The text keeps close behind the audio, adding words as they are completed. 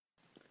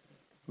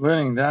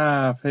Learning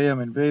Daf,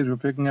 Heyam and Beis, we're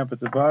picking up at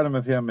the bottom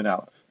of Heyam and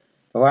Aleph.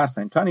 The last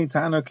time, Tani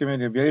Tano came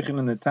in Rabbi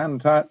Yechanan, the Tan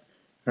taught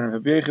from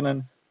Rabbi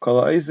Yechanan, Kol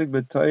Isaac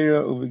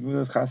b'Torah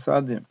u'v'gemilas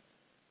chasadim.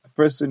 A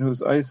person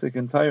who's Isaac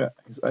in Torah,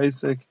 he's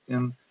Isaac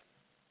in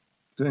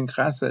doing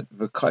chesed,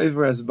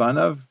 v'kaiver as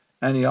banav,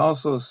 and he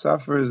also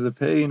suffers the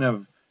pain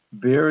of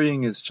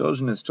burying his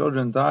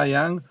children die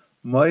young,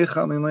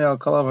 moichal ninlei al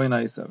kol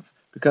aveinaisav.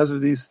 Because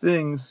of these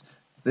things,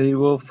 they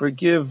will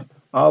forgive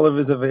all of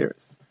his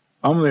aveiros.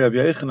 Rabbi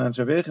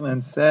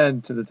Yechanan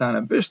said to the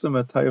Tana,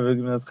 Bishlam Torah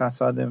v'gemilas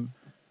chasadim.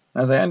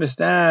 As I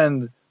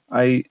understand,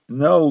 I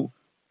know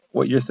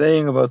what you're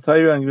saying about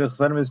Torah and Gemilas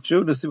chasadim is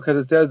true, because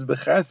it says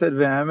b'chesed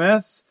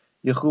ve'emes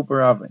yechuper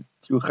avin.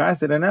 Through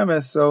chesed and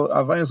emes, so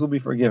avins will be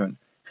forgiven.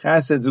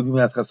 Chesed zu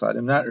Gemilas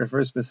chasadim, not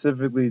refers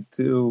specifically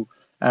to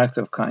acts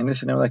of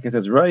kindness. You know, like it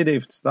says,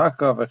 Raidev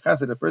tzedakah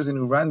v'chesed, a person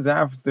who runs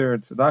after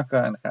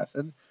tzedakah and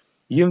chesed.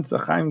 Yim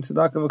tzachayim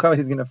tzedakah v'kavod,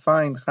 he's going to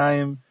find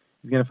chayim,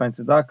 he's going to find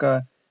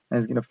tzedakah, and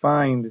he's going to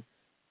find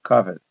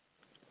kavod.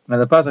 Now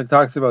the pasuk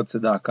talks about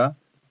tzedakah,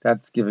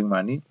 that's giving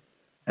money,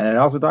 and it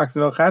also talks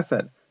about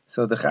chesed.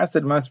 So the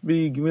chesed must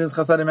be gemilas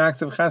chasadim,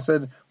 acts of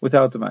chesed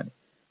without the money.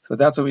 So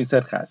that's what we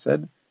said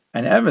chesed.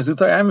 And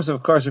emes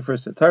of course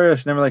refers to Torah.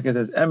 Never like it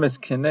says emes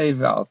kenei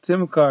v'al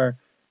timkar.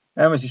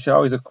 Emes you should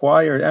always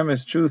acquire.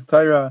 Emes truth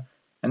Torah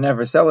and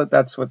never sell it.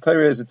 That's what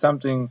Torah is. It's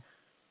something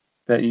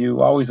that you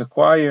always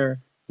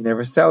acquire. You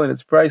never sell it.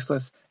 It's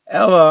priceless.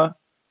 Ella.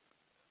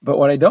 But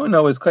what I don't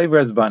know is kaiver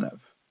as banav.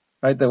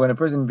 Right, that when a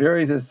person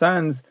buries his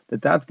sons,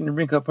 that's going to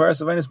bring kapara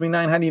savinus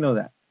b'nayin. How do you know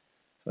that?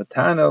 So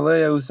Tana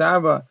leya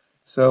husaba.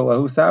 So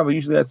husaba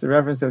usually that's the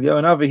reference to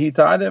Yonavi. He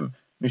taught him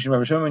Mishum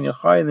Rabbi Shimon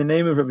Yochai in the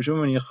name of Rabbi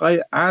Shimon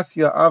Yochai.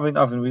 Asya avin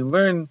avin. We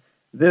learn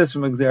this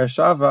from Gzer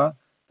Shava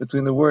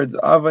between the words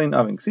avin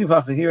avin.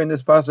 Ksiv here in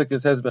this pasuk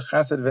it says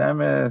bechased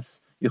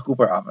ve'emes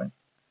yichuper avin.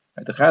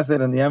 Right, the chased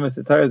and the emes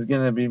the Torah is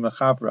going to be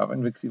mechaper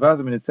avin.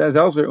 V'ksivazim and it says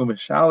elsewhere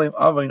umeshalim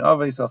avin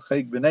avin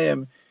salchek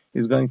b'neim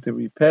is going to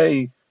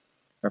repay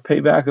or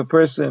pay back a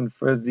person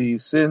for the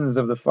sins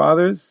of the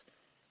fathers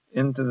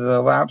into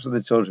the laps of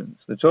the children.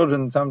 So the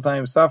children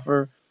sometimes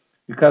suffer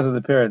because of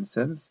the parents'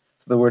 sins.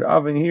 So the word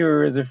avin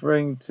here is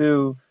referring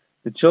to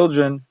the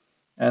children,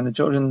 and the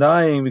children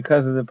dying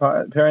because of the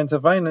parents'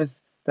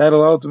 avinus,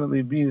 that'll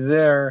ultimately be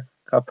their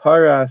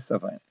kaparas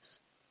avinus.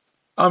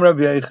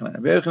 Rabbi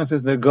Yechanan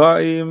says,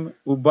 Negaim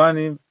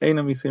ubanim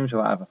einam yisrim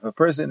shalava. If a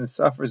person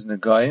suffers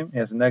negaim, he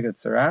has a neged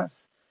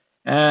saras,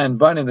 and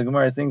banim, the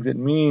Gemara thinks it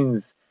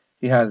means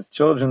he has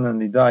children and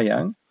they die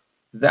young,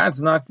 that's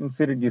not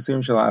considered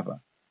Yisurim Shalava.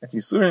 That's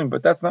Yisurim,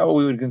 but that's not what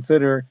we would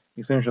consider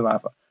Yisurim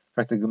Shalava. In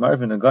fact, the Gemara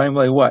from the Nagaim,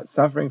 like what?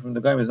 Suffering from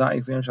the Nagaim is not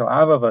Yisurim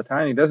Shalava, but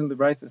Tani doesn't the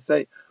Bryce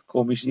say,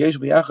 if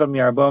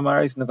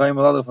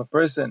a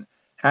person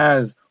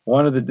has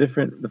one of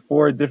the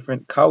four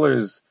different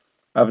colors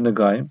of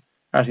Nagaim,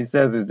 actually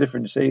says there's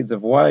different shades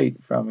of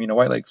white, from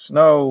white like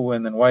snow,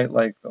 and then white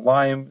like the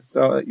lime,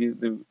 so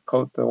you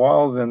coat the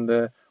walls, and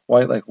the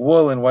white like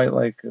wool, and white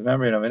like the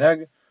membrane of an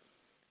egg.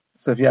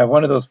 So if you have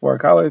one of those four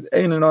colors, it's a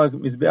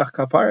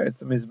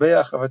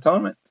mizbeach of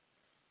atonement.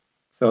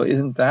 So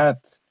isn't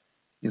that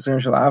Yisurim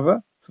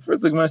Shalava? So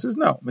first the Gemara says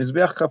no,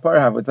 mizbeach kapara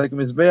have. It's like a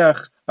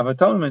mizbeach of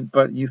atonement,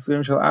 but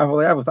Yisurim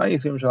Shalava have. It's not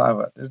Yisurim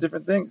Shalava. There's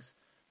different things.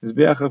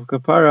 Mizbeach of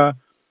kapara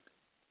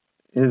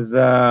is the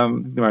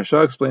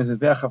Maharsha explains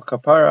mizbeach of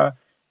kapara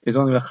is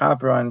only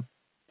mechaper on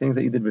things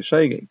that you did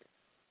b'shaygeg,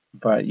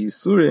 but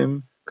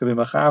Yisurim could be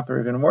mechaper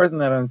even more than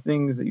that on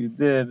things that you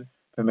did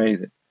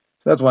b'mezid.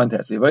 So that's one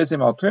test.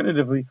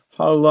 Alternatively,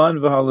 halan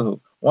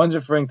v'halahu. One's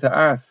referring to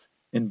us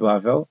in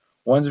Bavel,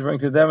 one's referring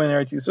to them in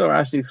Eretz Yisrael.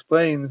 Rashi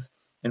explains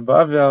in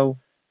Bavel,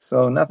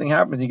 so nothing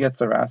happens. You get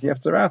tzaras. You have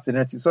tzaras in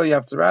Eretz Yisrael. You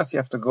have tzaras. You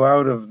have to go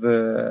out of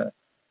the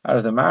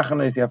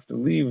machanes. You have to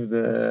leave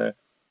the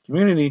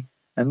community,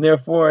 and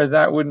therefore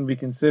that wouldn't be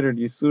considered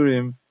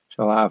Yisurim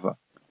Shalava.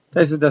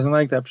 Taisa doesn't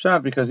like that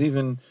pshat because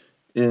even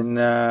in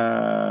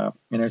Eretz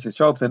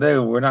Yisrael today,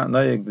 we're not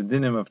noyeg the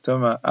dinim of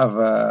tuma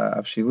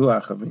of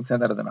shiluach of being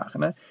sent out of the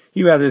machane.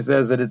 He rather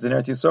says that it's in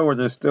Eretz Yisrael where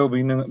they're still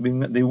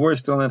they were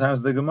still in the times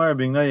of the Gemara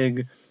being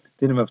noyeg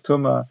dinim of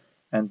tuma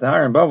and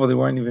tahar. In Bavel they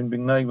weren't even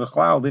being noyeg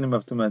b'chlal dinim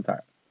of tuma and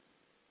tahar.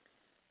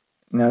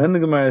 Now then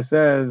the Gemara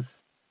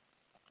says,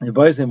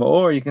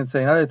 or you can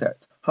say another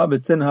teretz,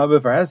 habetzin habe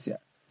farhesya.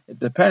 It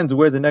depends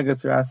where the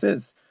neged tzaras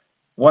is.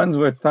 One's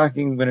where it's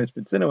talking when it's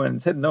betzina, when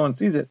it's hidden, no one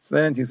sees it. So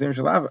then it's Yisurim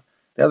Shalava.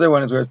 The other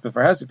one is where it's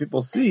befarhesed,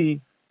 people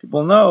see,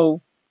 people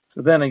know,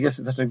 so then I guess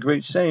it's such a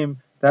great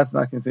shame, that's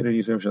not considered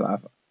Yisurim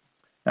Shalava.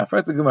 Now,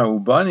 first the Gemara,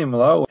 Ubanim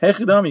lo,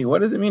 Hechidami,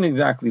 what does it mean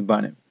exactly,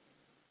 Banim?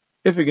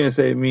 If you're going to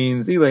say it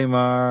means,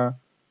 Ileimar,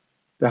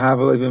 the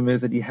Havelevim is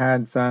that he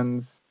had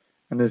sons,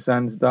 and the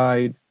sons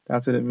died,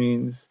 that's what it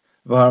means.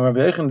 Didn't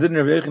Rabbi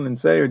Yechanan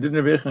say, or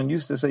didn't Rabbi Yechanan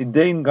used to say,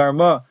 Dein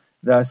Garma,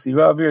 the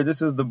Asira Avir,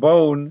 this is the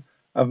bone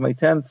of my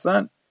 10th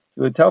son. He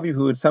would tell people,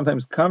 who would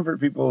sometimes comfort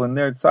people in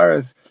their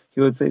tsaras,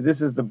 he would say,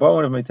 this is the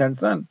bone of my 10th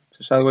son.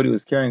 So Shali, what he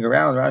was carrying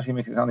around, Rashi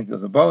makes it sound like it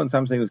was a bone.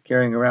 Some say he was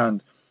carrying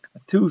around a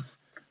tooth.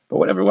 But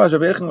whatever it was,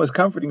 Rabbi Yechon was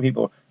comforting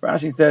people.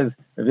 Rashi says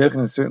Rabbi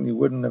Yechon certainly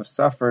wouldn't have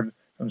suffered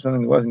from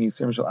something that wasn't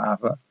Yisurim Shel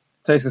Ava.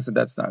 Taisa said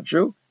that's not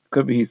true.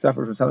 Could be he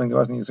suffered from something that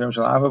wasn't Yisurim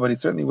Shel Ava, but he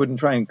certainly wouldn't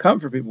try and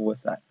comfort people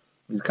with that.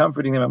 He's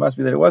comforting them. It must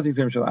be that it was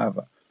Yisurim Shel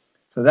Ava.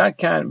 So that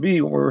can't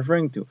be what we're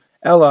referring to.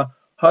 Ella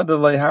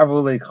hadalei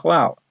harvulei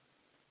klal.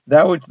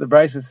 That which the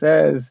Brisa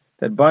says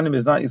that banim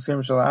is not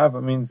Yisurim Shel Ava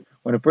means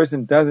when a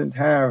person doesn't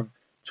have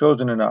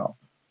children at all.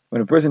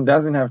 When a person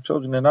doesn't have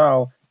children at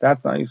all,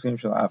 that's not Yisurim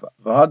Shel Ava.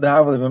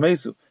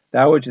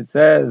 That which it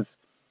says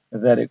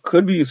that it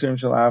could be Yisurim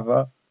Shel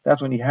Ava,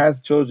 that's when he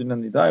has children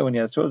and they die. When he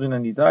has children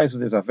and he dies, so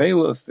there's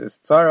Avelus, there's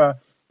Tzara,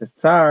 there's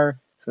Tsar,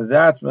 so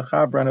that's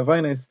Mechaber and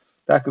Avainis,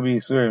 that could be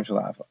Yisurim Shel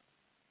Ava.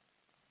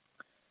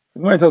 The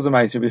Gemara tells the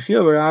Ma'aser,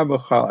 B'chia Barabba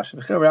Chalash,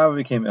 B'chia Barabba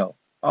became ill.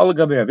 All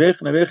Gabi Rabbi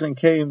Yechon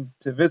came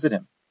to visit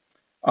him.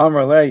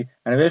 Amar Lei,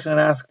 and Rabbi Yechon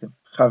asked him,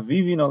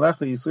 Chavivi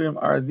Nolecha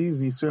Yisurim, are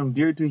these Yisurim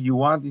dear to you? You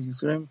want these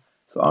Yisurim?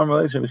 So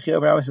Amar Lei, Rabbi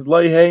Barabba said,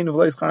 Loi Hein,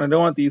 I don't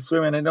want the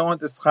Yisurim, and I don't want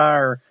the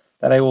schar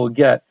that I will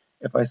get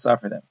if I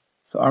suffer them.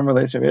 So Amar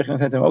Lei, Rabbi Yechon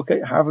said to him, okay,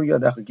 Havli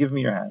Yadach, give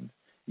me your hand.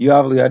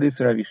 Yavli Yadis,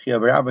 Rabbi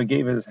Barabba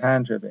gave his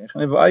hand to Rabbi Yechon.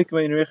 And Rabbi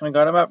Yechon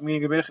got him up,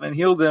 meaning Rabbi Yechon, and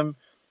healed him.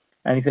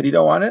 And he said, you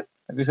don't want it?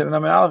 Like we said in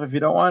Amin Aleph, if you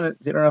don't want it,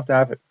 you don't have to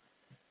have it.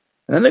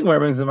 And then the Gemara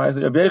brings him, I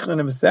said, Rabbi Yechon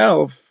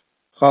himself,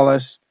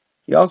 Chalash,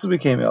 he also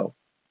became ill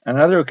on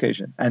another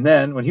occasion. And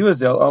then, when he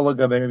was ill, Allah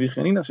Gabe Rabbi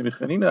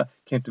Chanina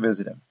came to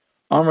visit him.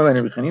 Amar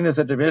Rabbi Chanina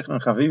said to Rabbi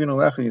Yechon, Chavivin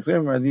Ulech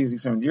Yisurim, are these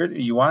Yisurim dear?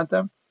 You want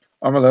them?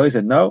 Amar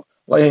said, no.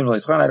 I don't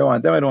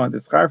want them, I don't want the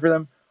schar for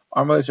them.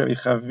 Amar Rabbi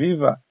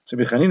Chaviva,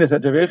 Rabbi Chanina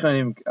said to Rabbi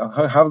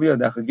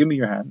Yechon, give me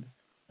your hand.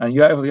 And he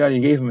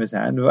gave him his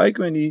hand.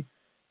 And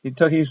he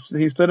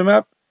stood him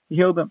up, he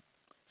healed him.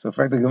 So,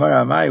 frankly,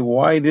 Gemara,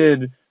 why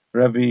did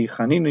Rabbi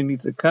Chanina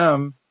need to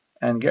come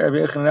and get Rabbi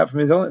Yechon up from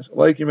his illness?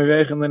 Like Rabbi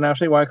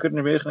Yechon, why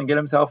couldn't Rabbi Yechon get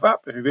himself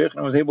up? If Rabbi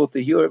Yechon was able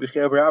to heal Rabbi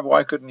Barabba,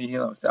 why couldn't he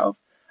heal himself?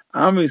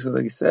 Amri, so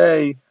they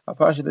say,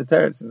 Apasha the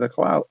Teretz is a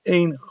klal,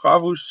 ein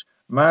chavush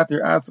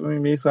matir atzmi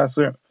mesu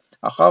asurim.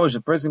 A chavush,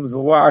 a person who's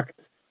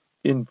locked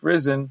in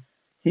prison,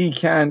 he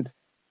can't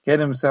get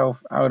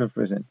himself out of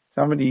prison.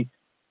 Somebody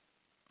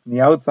from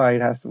the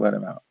outside has to let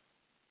him out.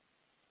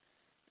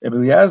 Rabbi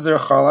Eliezer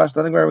Chalash,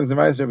 nothing where brings the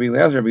mice. Rabbi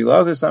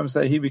Eliezer, some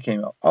say he became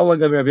ill. Allah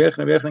Rabbi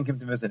Yechon came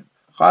to visit him.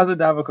 Chazad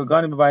Dava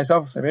Kagani by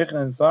himself. Rabbi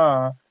Yechon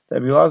saw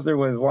that Rabbi Eliezer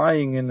was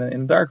lying in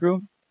a dark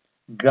room.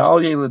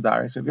 Galye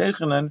Ladar. So Rabbi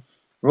Yechon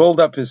rolled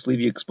up his sleeve,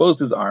 he exposed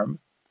his arm.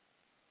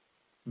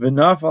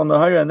 V'naf al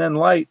Nahara, and then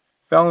light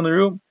fell in the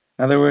room.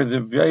 In other words,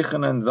 Rabbi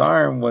Yechon's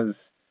arm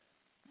was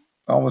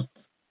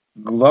almost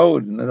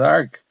glowed in the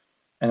dark,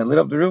 and it lit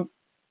up the room.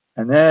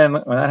 And then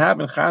when that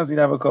happened, Chazad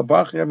Dava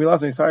Kagani, Rabbi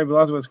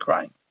Eliezer was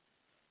crying.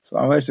 So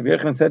Rabbi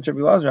Yechon said to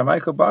Rabbi Eliezer, why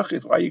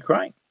are you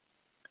crying?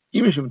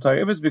 If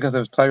it's because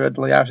of Torah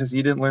Delayashis,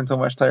 he didn't learn so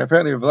much Torah.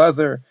 Apparently Rabbi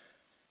Eliezer,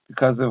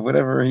 because of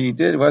whatever he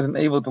did, wasn't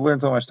able to learn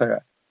so much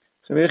Torah.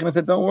 So Rabbi Yechon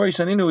said, don't worry,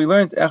 Shaninu, we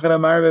learned Echad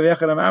Amar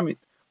Echad Amamit.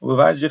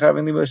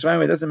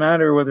 It doesn't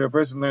matter whether a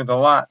person learns a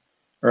lot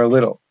or a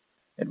little.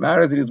 It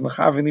matters that he's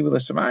Mechavin Libul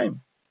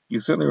HaShamayim. You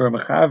certainly were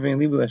Mechavin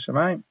Libul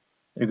HaShamayim.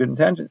 Your good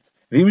intentions.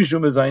 And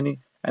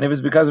if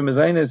it's because of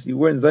Mezainis, you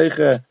weren't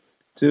Zeicha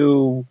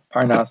to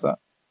Parnasa.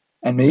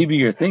 And maybe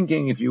you're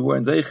thinking, if you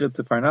weren't Zeicha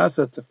to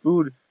Parnasa, to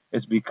food,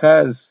 it's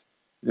because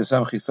there's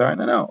some Chisar.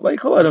 No.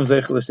 Like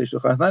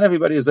not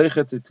everybody is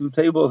Zeicha to 2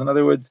 tables. In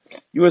other words,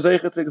 you were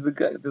Zeicha to the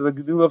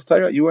Gedula of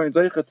Torah. You weren't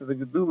Zeicha to the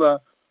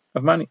Gedula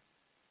of money.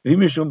 And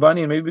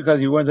maybe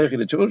because you weren't Zeicha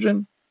to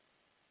children,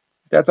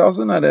 that's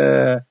also not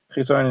a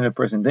Chisar in a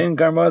person. Dain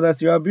Garma,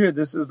 that's your Abir.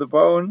 This is the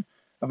bone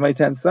of my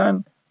 10th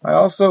son. I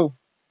also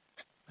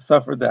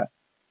suffered that.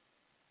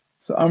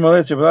 So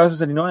Amar said,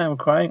 I'm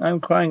crying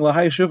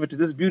lahai shufet, to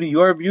this beauty,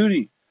 your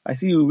beauty. I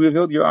see you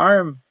revealed your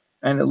arm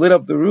and it lit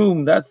up the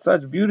room. That's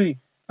such beauty.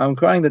 I'm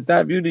crying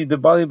that beauty, the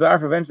Bali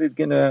Barf, eventually it's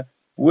going to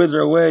wither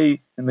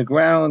away in the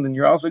ground and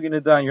you're also going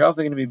to die and you're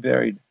also going to be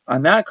buried.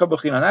 On that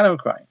I'm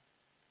crying.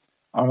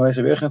 Amar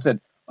said,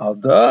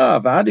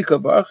 Alda, v'adi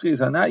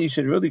kabachis, on that you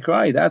should really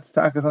cry. That's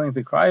something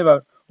to cry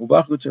about.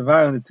 Ubachu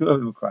Chavar, and the two of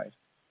them cried.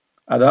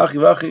 Adachi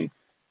vachi,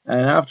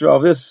 and after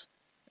all this,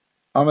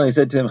 Amalei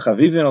said to him,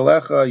 Chavivin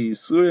Alecha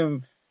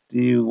Yisurim, do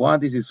you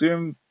want these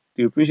Yisurim?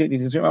 Do you appreciate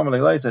these Yisurim?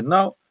 Amalei said,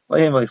 no. I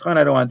don't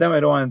want them, I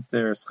don't want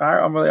their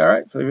schar. Amalei, all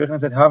right. So Rabbi Yechon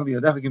said, Havli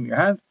Yadecha, give me your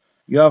hand.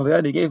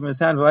 Yav he gave him his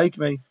hand,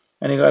 and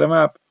he got him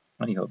up,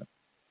 and he healed him.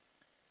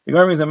 The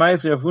Gemara brings a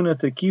Ma'aser Rav Huna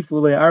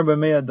Tekifu le'arba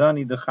mea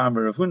dani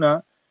dechamer. Rav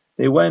Huna,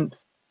 they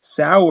went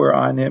sour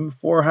on him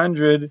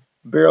 400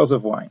 barrels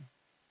of wine.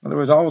 In other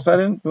words, all of a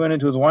sudden, he went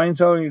into his wine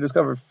cellar and he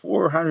discovered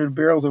 400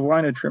 barrels of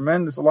wine, a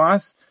tremendous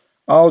loss.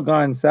 All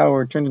gone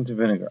sour, turned into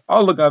vinegar.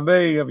 All the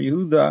Gabe of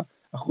Yehuda,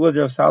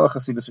 Achulad of Salah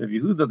Chasidus of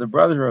Yehuda, the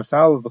brother of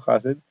Salah the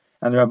Chassid,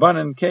 and the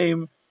Rabbanan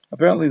came.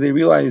 Apparently, they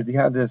realized he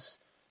had this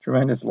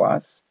tremendous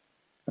loss.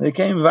 And they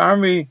came.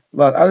 V'Amri,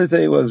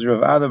 Adite was Rav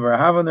Ada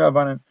Barahavan the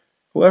Rabbanan.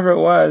 Whoever it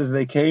was,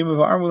 they came with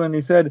Armul and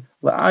he said,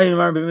 La'ayin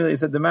Mar B'Mila. He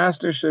said the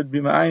master should be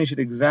ma'ayin. He should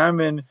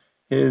examine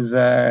his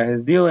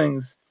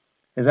dealings,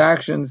 his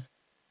actions,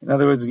 In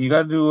other words, you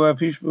got to do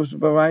pishpush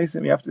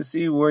b'maisim. You have to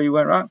see where you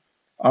went wrong.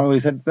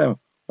 Amalei said to them,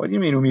 "What do you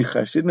mean,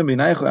 umichashidnu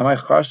b'naichu? Am I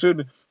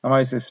chashud? Am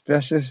I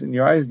suspicious in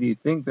your eyes? Do you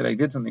think that I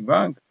did something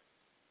wrong?"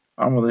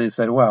 Amalei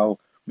said, "Well,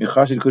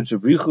 michashid kud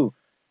shabrichu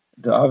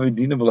the avid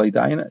dina b'lay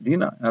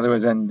dina." In other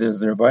words, and does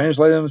the Rebbeinu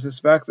Shalom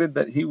suspected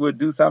that he would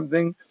do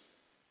something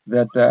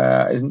that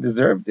isn't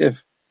deserved?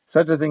 If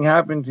such a thing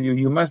happened to you,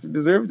 you must have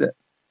deserved it.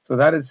 So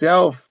that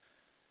itself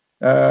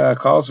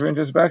calls for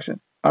introspection.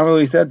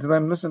 Amalei said to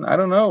them, "Listen, I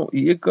don't know.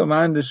 If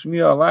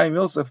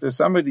there's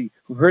somebody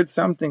who heard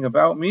something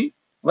about me,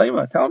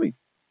 Lema, tell me.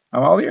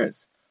 I'm all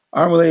ears."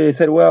 Amalei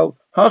said, "Well,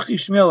 Hachi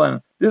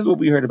Shmilan, this is what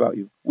we heard about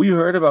you. We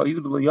heard about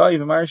you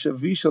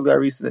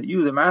that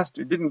you, the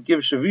master, didn't give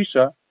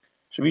Shavisha.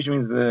 Shavisha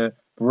means the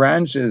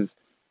branches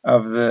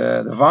of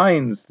the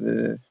vines,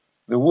 the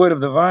wood of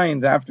the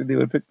vines after they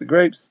would pick the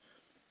grapes.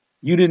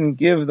 You didn't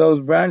give those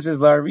branches,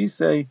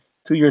 Larise,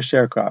 to your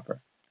sharecropper.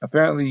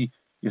 Apparently,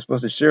 you're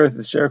supposed to share with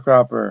the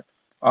sharecropper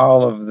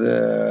all of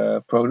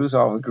the produce,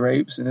 all of the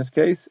grapes in this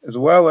case, as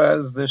well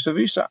as the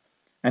shavisha.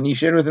 And he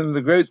shared with him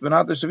the grapes, but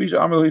not the shavisha.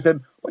 Amr, he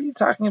said, "What are you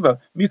talking about?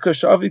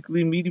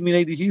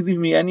 Did he leave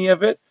me any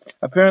of it?"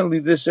 Apparently,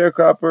 this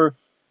sharecropper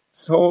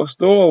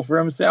stole for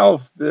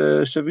himself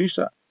the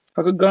shavisha.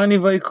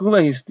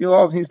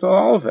 He stole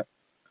all of it.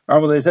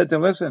 Amr, said to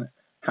him, "Listen,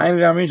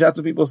 that's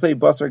what people say.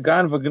 Basar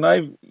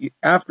ganav,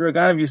 after a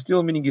ganav you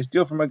steal, meaning you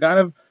steal from a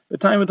ganav. The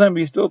time and time,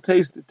 but you still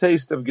taste the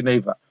taste of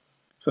geneva.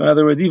 So in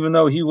other words, even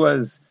though he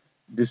was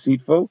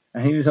deceitful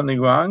and he did something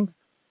wrong,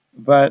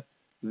 but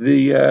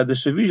the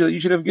shavisha that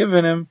you should have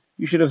given him,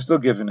 you should have still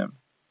given him."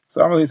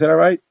 So Amalei said, "All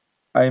right,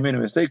 I made a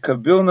mistake.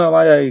 Kabilna,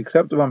 I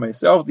accept it by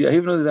myself. The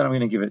ahivna that I'm going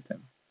to give it to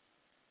him."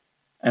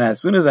 And as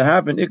soon as that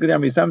happened, the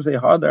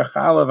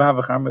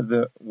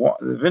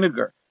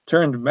vinegar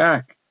turned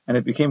back and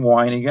it became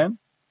wine again.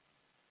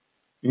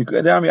 You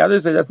could, on the other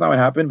side, that's not what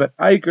happened, but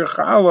Aiker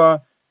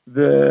Chala,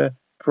 the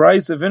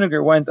price of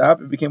vinegar went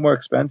up, it became more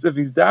expensive.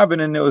 He's dabbing,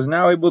 and it was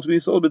now able to be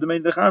sold with the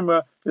main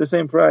dechamra for the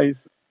same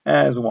price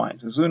as wine.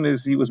 So as soon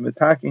as he was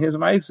metaking his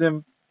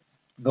maisim,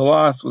 the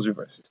loss was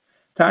reversed.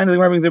 Tiny the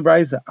brings the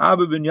brisa.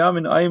 Abba ben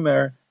Yamin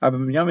Aimer. Abba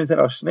ben Yamin said,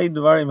 "Al shnei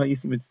devarim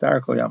ha'isi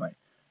mitztar kol yamai."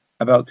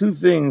 About two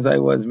things I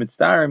was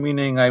mitztar,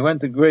 meaning I went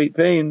to great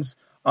pains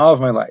all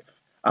of my life.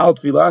 Al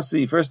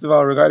tfilasi. First of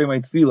all, regarding my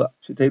tefillah,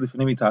 shetei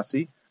lifnei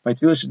mitasi. My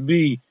tefillah should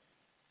be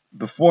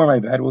before my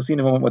bed. We'll see in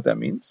a moment what that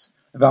means.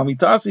 And also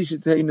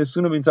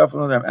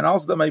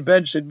that my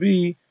bed should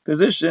be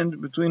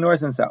positioned between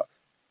north and south.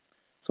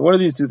 So what are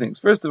these two things?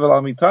 First of all, I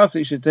was mitzvah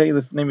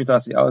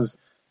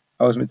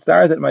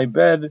that my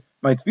bed,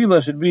 my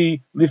tefillah should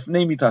be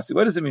lifnei mitasi.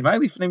 What does it mean? My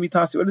lifnei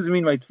mitasi. What does it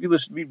mean? My tefillah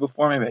should be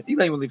before my bed. If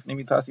you're going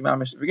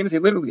to say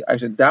literally, I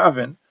should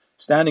daven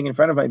standing in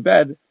front of my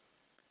bed,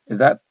 is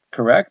that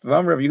correct?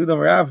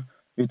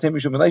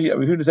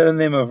 Yehuda said in the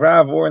name of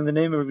Rav or in the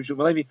name of Rabbi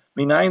Shmuel Levi,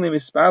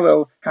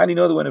 how do you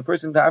know that when a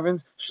person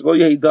davens,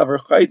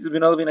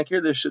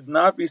 there should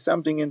not be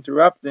something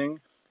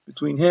interrupting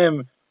between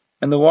him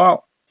and the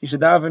wall? He should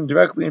daven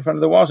directly in front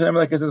of the wall.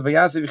 Like it says,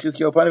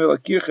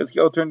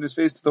 Chizkiyahu turned his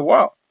face to the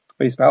wall.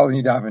 And he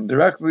davened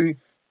directly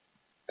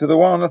to the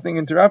wall, nothing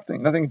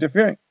interrupting, nothing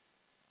interfering.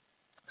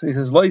 So he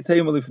says, so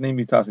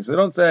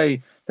don't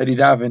say that he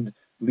davened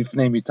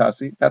lifnei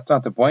mitasi. That's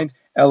not the point.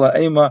 Ela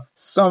ema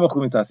samach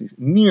mitasi,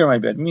 near my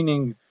bed,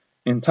 meaning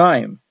in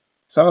time.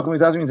 Samach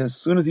mitasi means as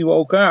soon as he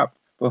woke up,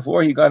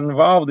 before he got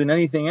involved in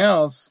anything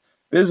else,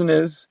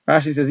 business,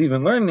 Rashi says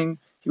even learning,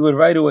 he would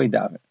right away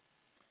daven.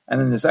 And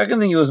then the second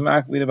thing he was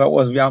makbid about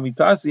was v'al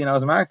mitasi, and I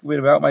was makbid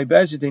about my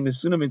bed should be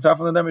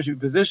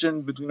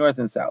positioned between north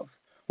and south.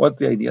 What's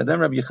the idea? Then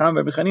Rabbi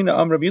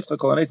Chanina, Rabbi Yitzchak,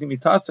 kol anesi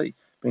mitasi,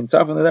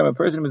 a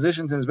person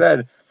positions his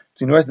bed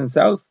between north and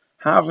south,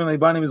 he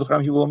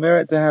will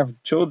merit to have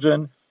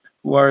children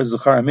who are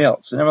Zuchar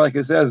males. So remember, like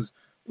it says,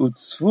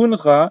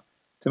 Utzfuncha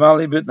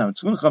Temali Vitnam.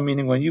 Tzfuncha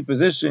meaning when you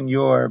position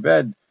your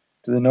bed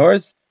to the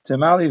north,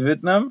 Temali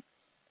Vitnam,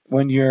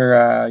 when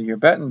your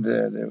bed and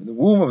the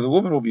womb of the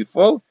woman will be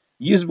full,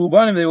 Yizbu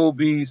Banim, they will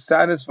be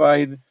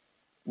satisfied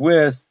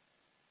with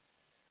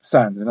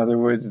sons. In other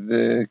words,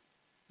 the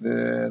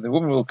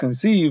woman will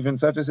conceive in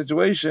such a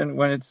situation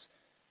when it's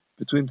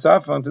between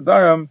Safa and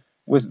Tadaram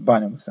with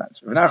Banim with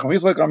sons.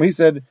 He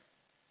said,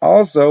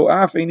 also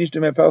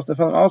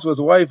his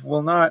wife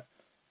will not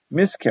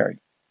miscarry.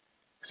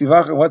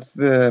 What's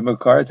the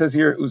makar? It says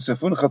here,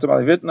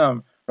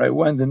 right?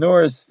 When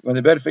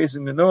the bed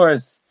facing the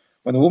north,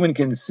 when the woman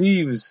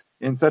conceives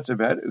in such a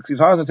bed, it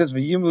says,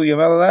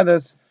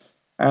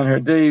 and her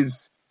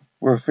days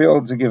were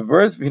failed to give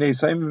birth, and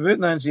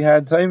she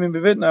had taimim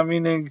bevitna,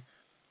 meaning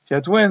she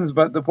had twins,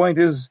 but the point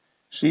is,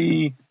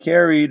 she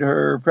carried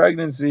her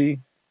pregnancy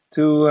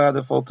to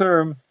the full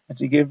term, and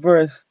she gave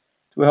birth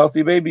to a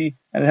healthy baby,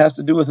 and it has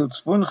to do with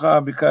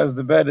utzfuncha, because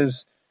the bed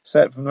is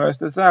set from north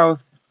to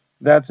south.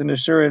 That's an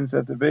assurance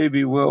that the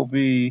baby will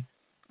be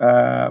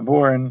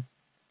born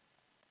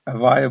a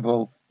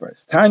viable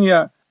birth.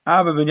 Tanya,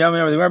 Abba ben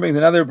Yamin, the Gemara brings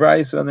another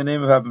brayso on the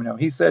name of Abba ben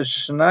Yamin. He says,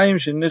 Shnaim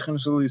shenichim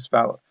shul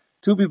yispalo.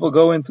 Two people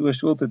go into a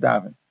shul to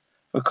daven.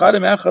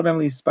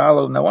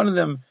 Now one of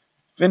them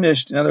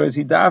finished, in other words,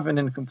 he davened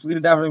and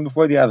completed davening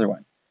before the other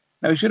one.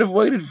 Now he should have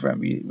waited for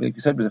him. Like we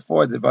said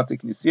before, the Bate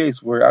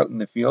Knesiyos were out in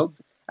the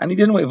fields, and he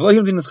didn't wait.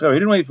 He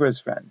didn't wait for his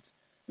friend.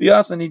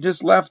 And he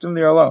just left him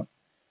there alone.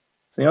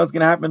 So you know what's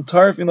going to happen?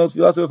 Tarf, you know,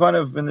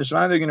 in the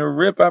Shema, they're going to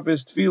rip up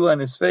his tefillah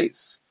and his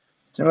face.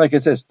 So like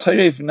it says,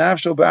 Taref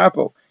nafsho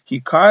ba'apo. He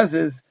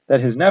causes that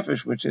his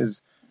nefesh, which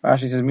is,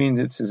 Rashi says, means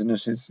it's his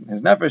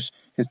nefesh,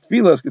 his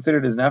tefillah is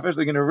considered his nefesh.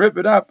 They're going to rip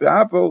it up,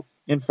 ba'apo,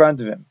 in front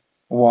of him.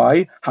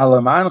 Why?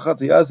 Halaman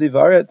chatiyasi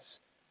varetz.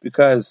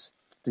 Because,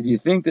 did you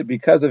think that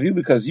because of you,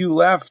 because you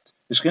left,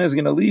 the Shekhinah is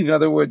going to leave? In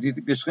other words, you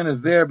think the Shekhinah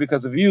is there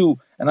because of you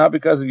and not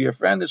because of your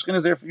friend? The Shekhinah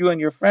is there for you and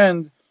your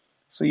friend,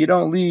 so you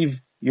don't leave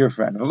your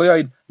friend.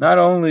 Not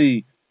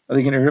only are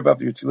they going to rip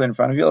up your tefillah in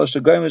front of you, so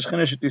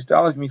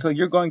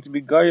you're going to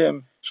be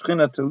Gayim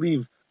Shekhinah to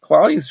leave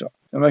Klal Yisrael.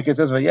 And like it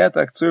says,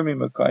 Vayetak Tzur mi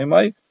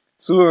Mekaimai,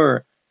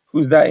 Tzur,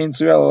 who's that in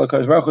Tzur el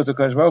HaKadosh Baruch Hu,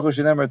 HaKadosh Baruch Hu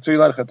Shenemar Tzur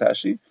Yilad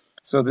Chatashi.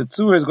 So the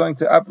Tzur is going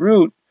to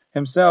uproot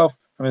himself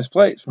from his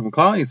place, from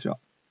Klal Yisrael.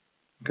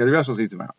 Okay, the rest we'll see tomorrow.